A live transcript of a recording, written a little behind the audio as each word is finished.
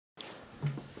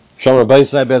Shalom Rabbi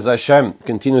Seif Bez Hashem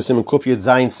continues in Kufiyat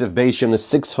Zayin Seif Beishim, the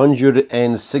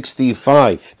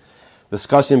 665,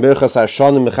 discussing Berchas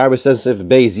Hashanim. Mechaber says Seif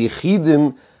Beis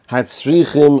Yechidim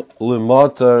Hatzrichim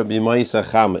L'Matar B'Mayis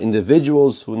Hachama,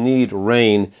 individuals who need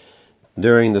rain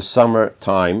during the summer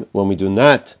time when we do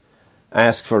not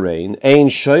ask for rain. Ein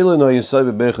Shayla No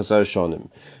Yisai B'Berchas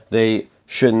Hashanim, they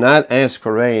should not ask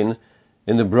for rain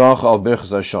in the bracha of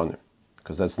Berchas Hashanim,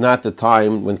 because that's not the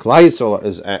time when Klal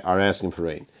Yisrael are asking for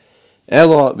rain.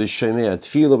 Ela b'shemei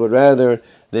Tefila, but rather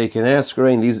they can ask for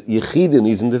rain. These yechidim,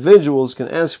 these individuals, can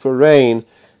ask for rain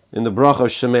in the bracha of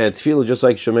Shemei Tefila, just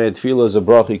like Shemei Tefila is a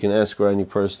bracha. You can ask for any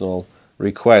personal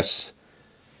requests.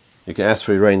 You can ask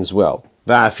for rain as well.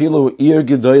 Va'afilu ir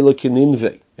gedola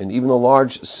k'Ninveh, and even a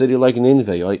large city like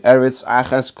Ninveh, like Eretz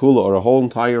Achas Kula, or a whole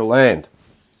entire land.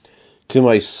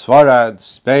 K'may Sfarad,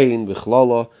 Spain,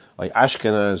 b'chlala, like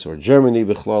Ashkenaz or Germany,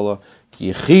 b'chlala.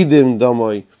 Yechidim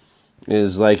damay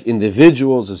is like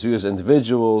individuals, as as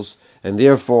individuals, and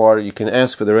therefore you can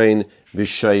ask for the rain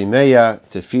b'shaymeya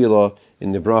tefila,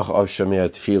 in the bracha of shameya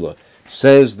tefila.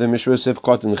 Says the Mishra Seif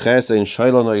Kotin Ches in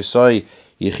Shaila No Yisai,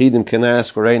 Yechidim can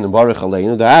ask for rain in Baruch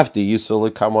Aleinu. The Afdi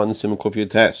Yisrael come on in Simon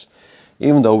Kufiyat Tes,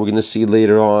 even though we're going to see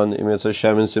later on in Mitzvah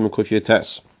Hashem in Simon Kufiyat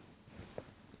Tes.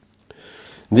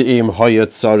 The Im Hayat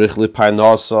Sarich Li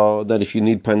Parnasa, that if you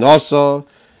need Parnasa,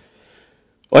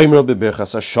 you can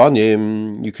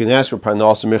ask for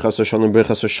Parnasa, Berchas Hashanim,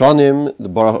 Berchas Hashanim. The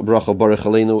bracha Baruch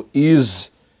Aleinu is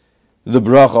the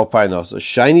bracha of Parnasa.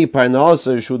 Shiny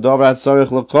Parnasa, Shudavat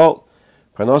Sarich L'Kol.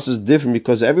 Parnasa is different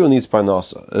because everyone needs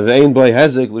Parnasa. Ve'ein B'ay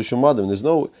Hezek L'Shumadim. There's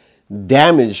no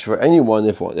damage for anyone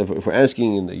if we're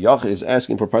asking, in the Yachid is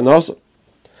asking for Parnasa.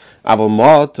 Aval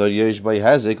Matar Yesh B'ay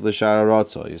Hezek L'Shar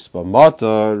Ratzos. But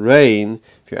Matar, rain,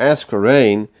 if you ask for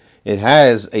rain, it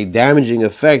has a damaging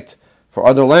effect for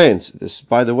other lands. This,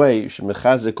 by the way, should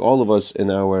mechazik all of us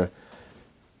in our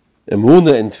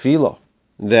emunah and tefila,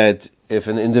 that if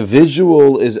an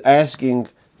individual is asking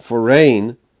for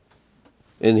rain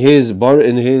in his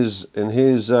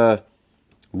bracha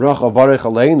Baruch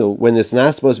Aleinu, when it's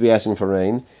not supposed to be asking for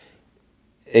rain,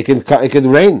 it could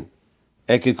rain.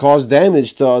 It could cause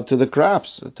damage to the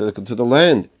crops, to the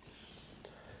land.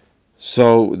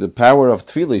 So the power of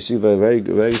tefila, you see, a very,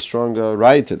 very strong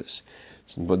right to this.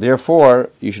 But therefore,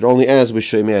 you should only ask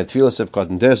b'shemei Tefila Seif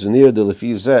Katan Tes v'nir de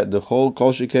lefi zeh the whole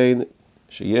kol shekain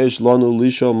sheyesh lanu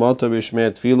lishol mata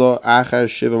b'shemei Tefila achar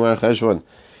shiva mar cheshvan.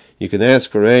 You can ask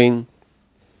for rain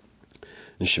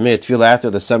in Shemei Tefila after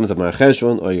the 7th of Mar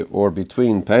Cheshvan, or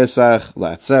between Pesach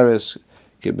la'atzeres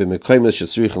b'mekaymes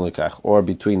shetzrichen lekach, or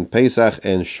between Pesach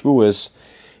and Shavuos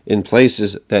in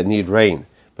places that need rain,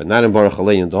 but not in Baruch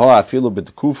Aleinu. The whole afilu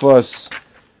b'tkufas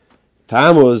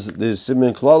Tammuz there's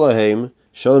simin klalaheim.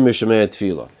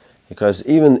 Because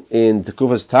even in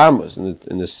Tekufas Tammuz,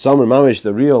 in the summer mamish,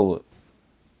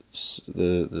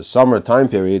 the summer time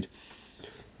period,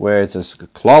 where it's a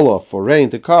klala for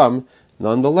rain to come,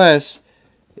 nonetheless,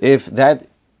 if that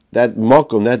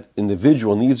makom, that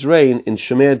individual needs rain, in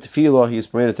Shemei Tefila he is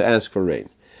permitted to ask for rain.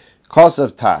 Cause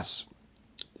of Tas.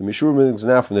 The Mishur brings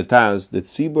now from the Tas that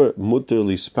Tzibur muter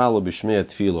lispalo b'Shemei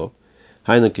Tefila,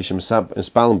 hainu kishem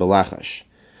spalim belachash.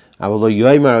 A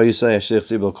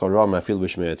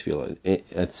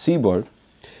tzibur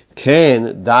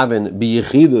can daven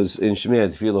biyechidus in Shemei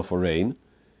Tefila for rain,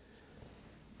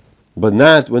 but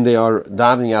not when they are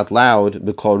davening out loud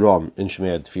b'kol ram in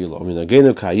Shemei Tefila. I mean,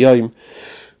 again, kayayim.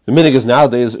 The minig is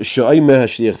nowadays she'omer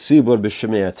hashliach tzibur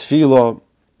b'Shemei Tefila,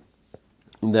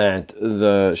 that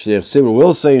the shliach tzibur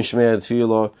will say in Shemei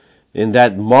Tefila in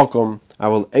that makom, I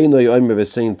will eino yomer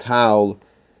v'sein tal.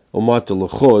 He doesn't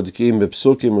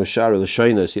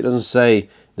say,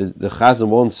 the Chazan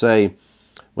won't say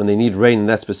when they need rain in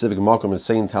that specific makom it's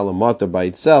saying talamata by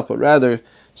itself, but rather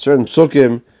certain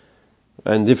psukim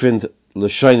and different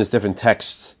lashonos, different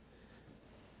texts.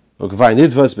 And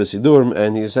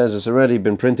he says it's already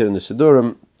been printed in the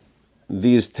Sidurim,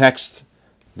 these texts,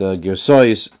 the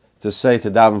Gersois, to say to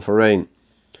daven for rain.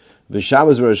 He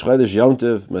says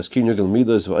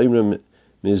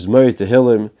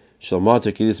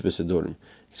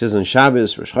on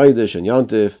Shabbos, Rosh Chodesh, and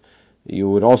Yontif, you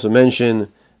would also mention,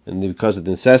 and because of the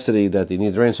necessity that they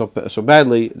need rain so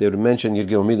badly, they would mention Yud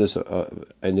Gimel Midas,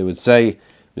 and they would say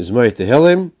Mizmor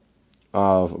Tehillim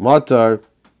of Matar,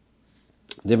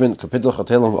 different kapitel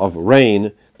chatelim of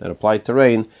rain that apply to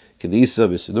rain. Kedisa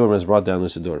b'Sidurim is brought down in the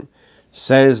Sidurim.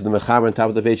 Says the Mechaber on top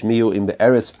of the page, Miyu in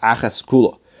be'eretz achas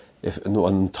kula, if an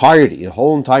entirety, a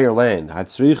whole entire land,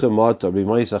 hatzricha matar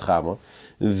b'mayis achama,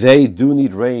 they do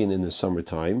need rain in the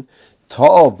summertime.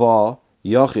 Ta'aba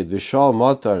yachid v'shal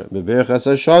matar beberchas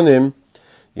hashanim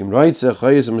Im roitze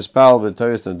chayis mispal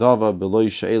v'toyes nadava beloy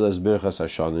she'elas birchas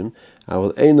hashanim.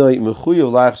 Avol einoi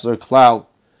mechuyev lachzor klal.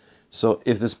 So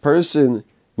if this person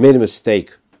made a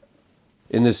mistake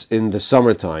in the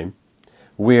summertime,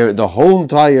 where the whole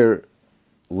entire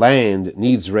land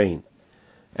needs rain,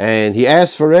 and he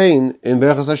asked for rain in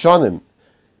Berchas Hashanim,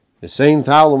 the same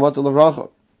tal u'matal.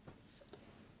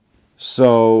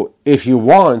 So if he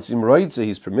wants, im roitze,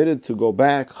 he's permitted to go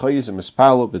back, chayis and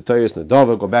mispalo b'toyes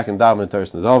nadava, go back and daven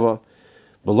b'toyes nadava,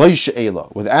 beloy she'ela,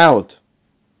 without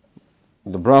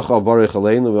the bracha of Baruch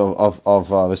Aleinu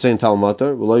of the same tal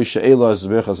matar, beloy she'ela is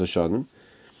Berchas Hashanim.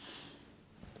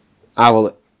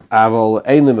 Aval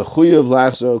einim mechuyev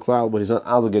lachzor klal, but he's not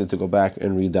obligated to go back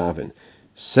and redaven.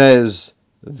 Says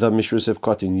the Mishra Seif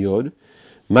cutting Yod,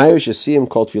 Ma'irish Yasiyim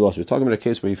called Tefila. We're talking about a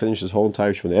case where he finished his whole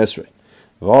entire Shemona Esrei.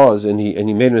 And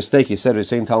he made a mistake. He said he's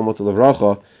saying Talmud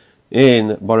Levracha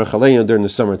in Baruch Aleinu during the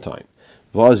summertime.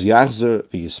 Vaz Yachzer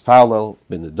v'Yispalel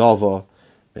ben Nedava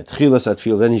Metchilas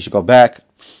Tefila. Then he should go back,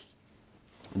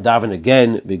 daven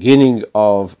again, beginning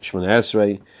of Shemona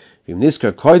Esrei.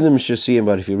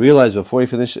 But if you realize before you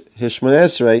finish his Shemona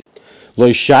Esrei,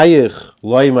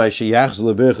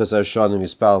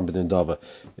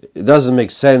 it doesn't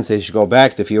make sense that he should go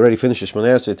back, if he already finished his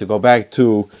Shemona Esrei, to go back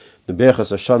to the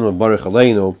Berchas Hashanim of Baruch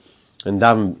Aleinu and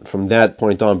daven from that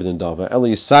point on b'nei dava.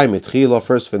 Eli Yisai Metchila,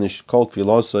 first finish Kol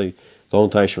Tefilosai, the whole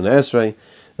entire Shemona Esrei,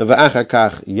 and v'achar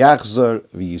kach Yachzer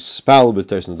v'Yispal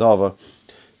b'Teres Nedava.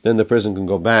 Then the person can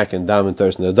go back and daven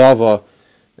Teres Nedava,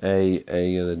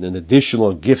 an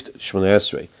additional gift Shemona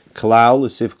Esrei. Klal, the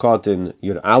Seif caught in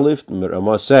Yud Aleph,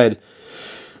 Ramah said,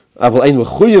 Aval ein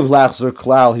mechuyev lachzor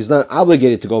klal, he's not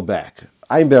obligated to go back.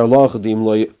 Ein be'arlach dim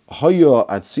lo hoyo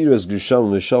atziras grisham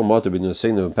mishal matar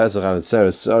b'nuseinu v'pesach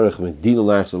avetzeres sarich medina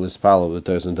lachzor lispalo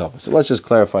v'teres nedava. So let's just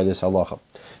clarify this halacha.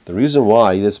 The reason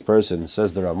why this person,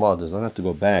 says the Ramah, does not have to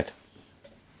go back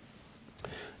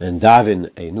and daven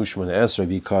a new Shemona Esrei,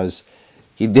 because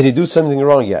did he do something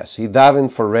wrong? Yes. He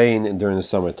davened for rain during the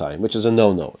summertime, which is a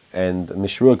no-no. And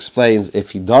Mishru explains,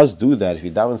 if he does do that, if he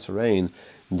davens for rain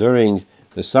during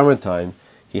the summertime,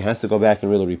 he has to go back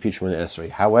and really repeat Shemona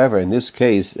Esrei. However, in this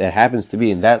case, it happens to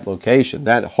be in that location,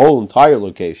 that whole entire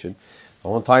location, the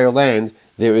whole entire land,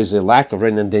 there is a lack of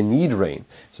rain and they need rain.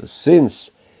 So since,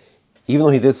 even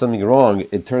though he did something wrong,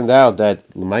 it turned out that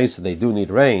l'maisa they do need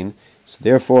rain, so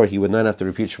therefore he would not have to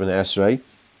repeat Shemona Esrei.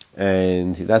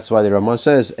 And that's why the Ramah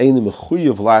says, he's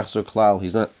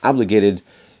not obligated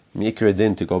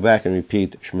to go back and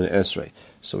repeat Shemona Esrei.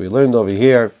 So we learned over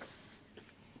here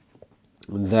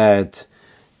that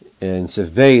in Seif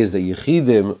Beis, the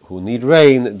Yechidim who need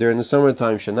rain during the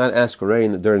summertime should not ask for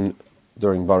rain during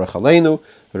Baruch Aleinu,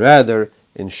 but rather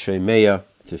in Shemeya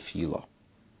Tefila.